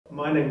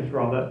my name is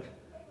Robert.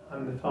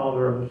 I'm the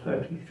father of a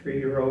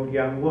 33-year-old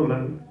young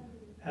woman,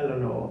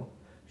 Eleanor.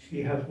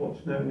 She has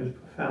what's known as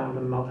profound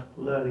and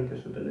multiple learning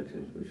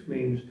disabilities, which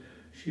means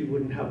she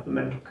wouldn't have the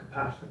mental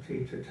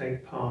capacity to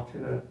take part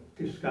in a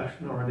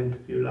discussion or an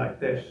interview like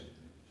this.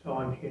 So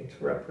I'm here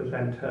to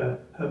represent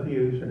her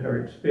views and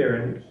her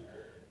experience,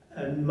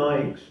 and my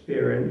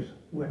experience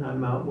when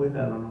I'm out with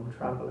Eleanor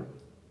travelling.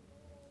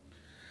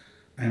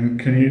 And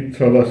can you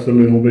tell us a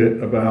little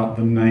bit about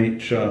the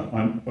nature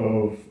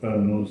of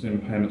Eleanor's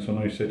impairments? I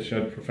know you said she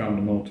had profound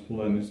and multiple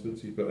learning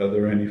disabilities, but are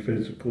there any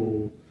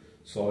physical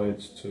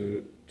sides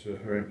to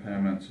her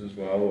impairments as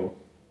well? Or?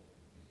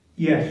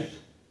 Yes,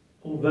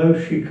 although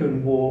she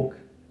can walk,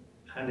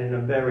 and in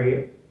a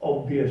very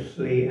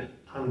obviously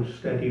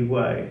unsteady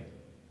way,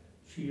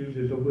 she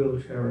uses a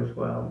wheelchair as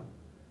well.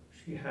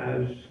 She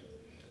has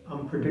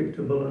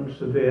unpredictable and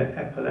severe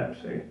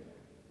epilepsy.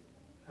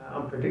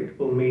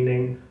 Unpredictable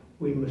meaning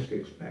we must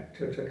expect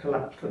her to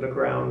collapse to the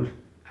ground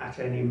at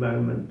any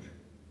moment.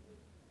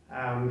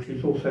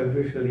 She's also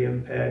visually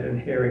impaired and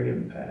hearing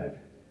impaired.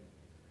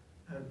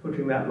 And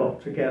putting that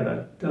lot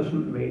together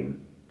doesn't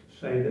mean to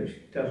say that she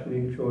doesn't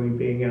enjoy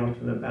being out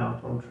and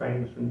about on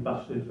trains and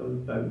buses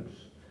and boats.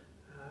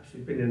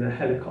 She's been in a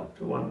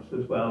helicopter once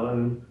as well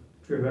and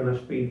driven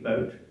a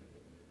speedboat.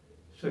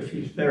 So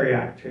she's very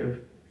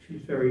active,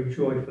 she's very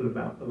joyful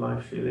about the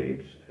life she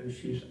leads, and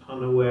she's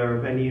unaware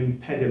of any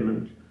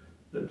impediment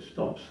that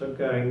stops her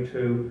going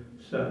to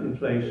certain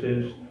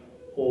places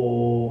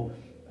or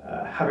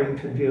having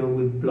to deal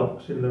with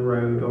blocks in the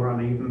road or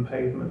uneven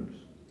pavements.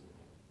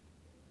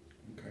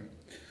 Okay.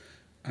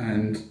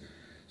 And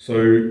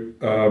so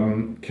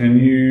can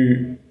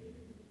you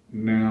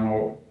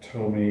now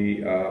tell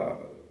me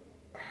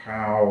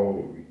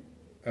how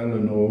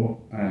Eleanor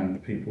and the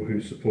people who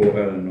support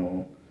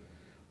Eleanor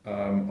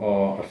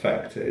are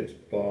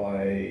affected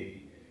by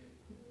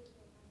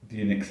the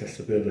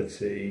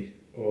inaccessibility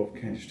of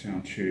Kentish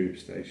Town Tube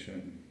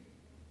Station?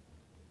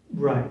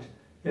 Right,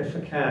 yes I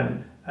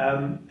can.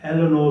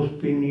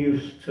 Eleanor's been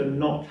used to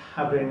not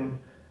having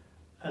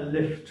a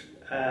lift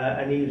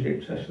and easy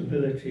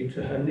accessibility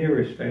to her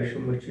nearest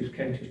station, which is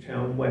Kentish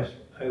Town West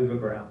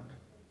Overground.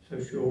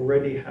 So she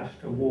already has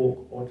to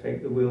walk or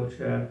take the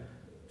wheelchair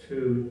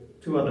to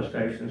two other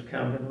stations,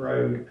 Camden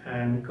Road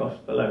and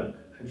Gospel Oak,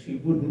 and she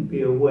wouldn't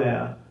be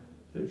aware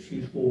that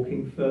she's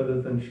walking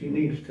further than she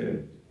needs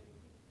to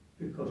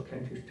because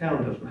Kentish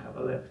Town doesn't have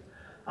a lift.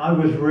 I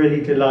was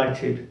really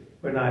delighted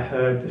when I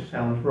heard, this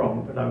sounds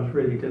wrong, but I was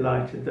really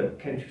delighted that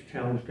Kentish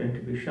Town was going to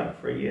be shut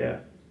for a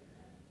year,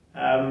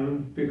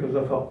 because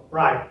I thought,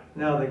 right,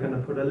 now they're going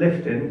to put a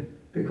lift in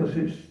because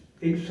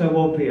it's so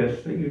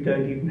obvious that you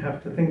don't even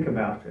have to think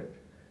about it.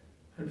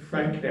 And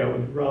frankly, I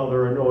was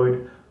rather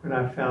annoyed when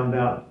I found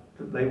out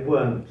that they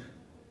weren't.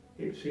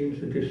 It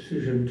seems a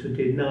decision to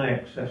deny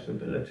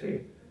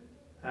accessibility.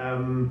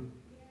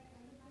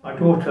 My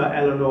daughter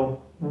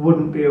Eleanor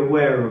wouldn't be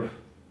aware of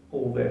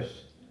all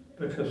this,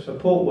 but her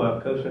support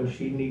workers, and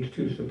she needs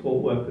two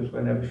support workers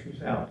whenever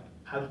she's out,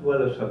 as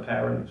well as her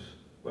parents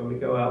when we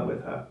go out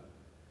with her.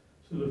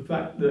 So the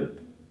fact that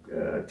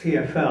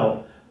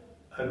TfL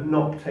are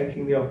not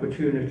taking the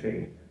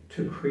opportunity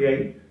to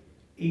create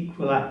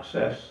equal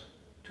access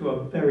to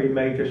a very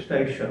major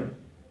station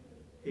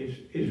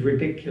is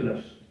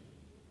ridiculous.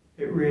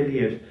 It really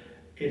is.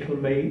 It'll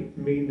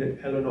mean that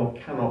Eleanor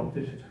cannot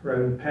visit her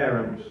own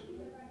parents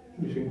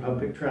using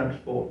public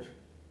transport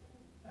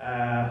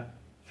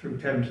through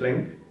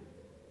Thameslink.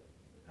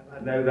 And I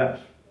know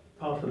that's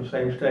part of the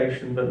same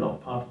station but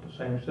not part of the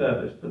same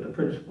service, but the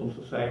principle's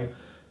the same.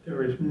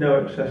 There is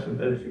no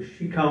accessibility.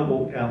 She can't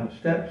walk down the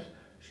steps.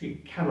 She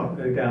cannot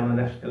go down an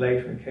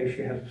escalator in case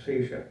she has a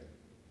seizure.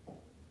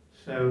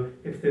 So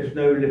if there's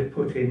no lift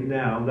put in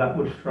now, that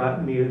would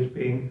strike me as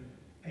being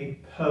a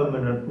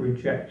permanent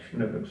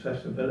rejection of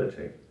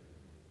accessibility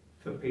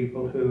for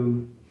people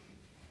who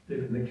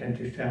live in the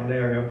Kentish Town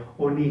area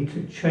or need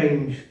to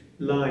change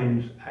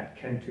lines at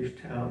Kentish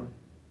Town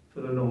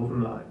for the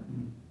Northern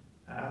Line.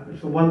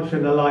 It's a once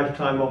in a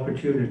lifetime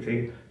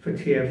opportunity for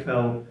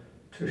TfL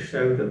to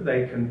show that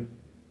they can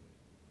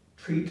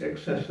treat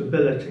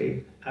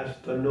accessibility as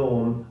the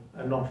norm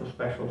and not a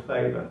special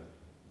favour.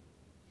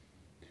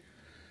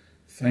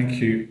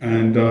 Thank you.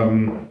 And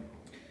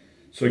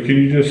so can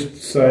you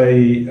just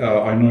say,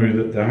 I know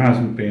that there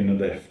hasn't been a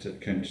lift at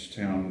Kentish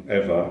Town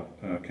ever,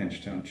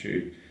 Kentish Town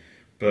Tube,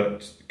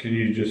 but can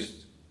you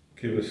just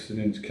give us an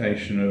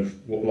indication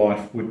of what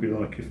life would be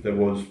like if there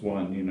was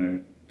one, you know,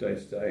 day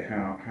to day,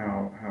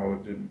 how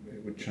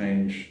it would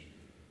change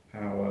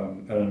how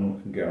Eleanor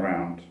can get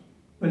around?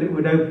 Well, it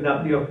would open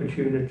up the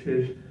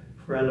opportunities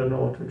for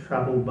Eleanor to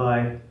travel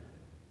by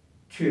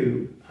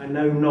tube. I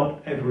know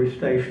not every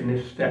station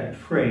is step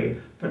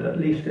free, but at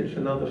least it's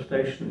another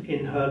station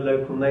in her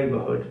local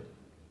neighbourhood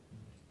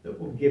that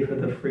will give her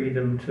the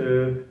freedom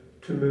to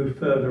move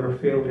further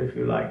afield, if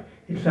you like.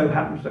 It so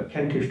happens that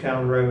Kentish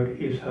Town Road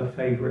is her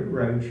favourite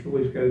road. She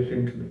always goes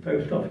into the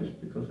post office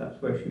because that's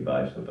where she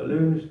buys her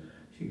balloons.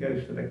 She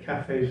goes to the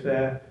cafes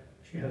there.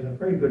 She has a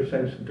very good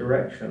sense of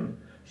direction.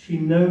 She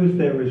knows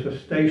there is a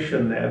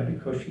station there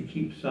because she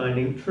keeps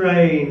signing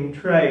train,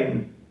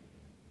 train,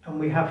 and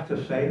we have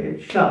to say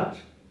it's shut.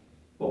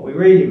 What we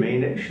really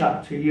mean, it's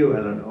shut to you,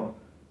 Eleanor.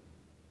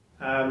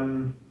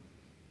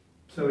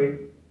 So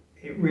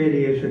it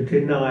really is a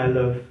denial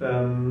of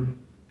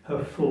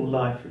her full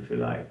life, if you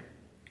like.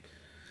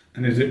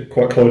 And is it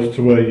quite close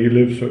to where you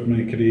live, so it'd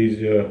make it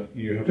easier?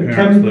 You have The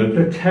parents live?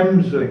 The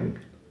Thameslink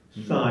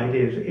side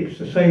it's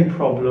the same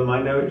problem.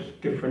 I know it's a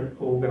different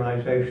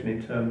organisation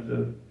in terms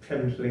of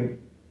Thameslink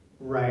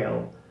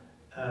Rail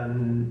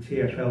and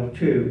TfL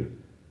Tube,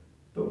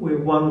 but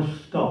we're one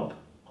stop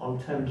on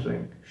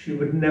Thameslink. She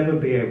would never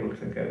be able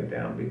to go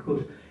down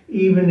because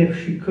even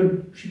if she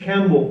could, she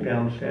can walk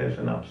downstairs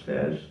and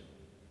upstairs,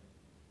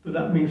 but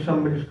that means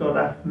somebody's got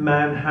to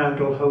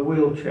manhandle her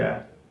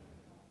wheelchair.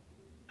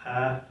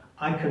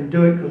 I can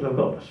do it because I've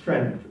got the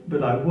strength,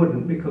 but I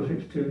wouldn't because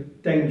it's too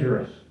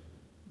dangerous.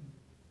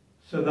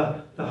 So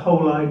the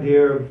whole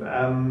idea of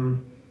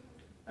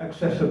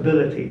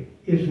accessibility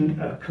isn't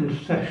a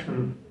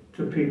concession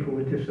to people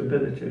with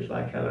disabilities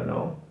like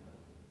Eleanor.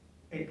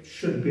 It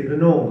should be the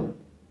norm.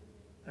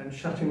 And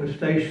shutting the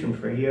station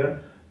for a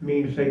year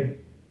means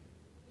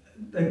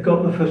they've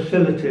got the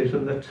facilities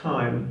and the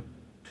time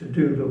to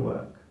do the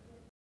work.